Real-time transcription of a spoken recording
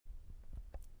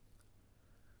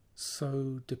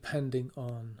so depending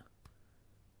on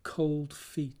cold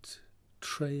feet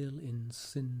trail in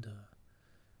cinder,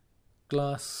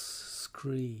 glass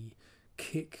scree,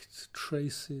 kicked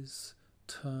traces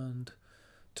turned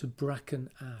to bracken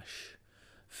ash,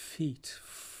 feet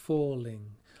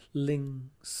falling,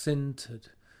 ling sintered,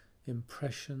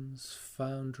 impressions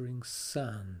foundering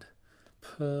sand,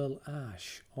 pearl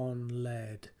ash on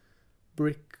lead,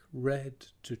 brick red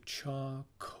to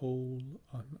charcoal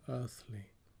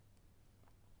unearthly.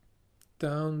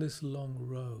 Down this long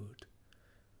road,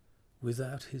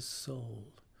 without his soul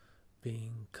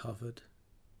being covered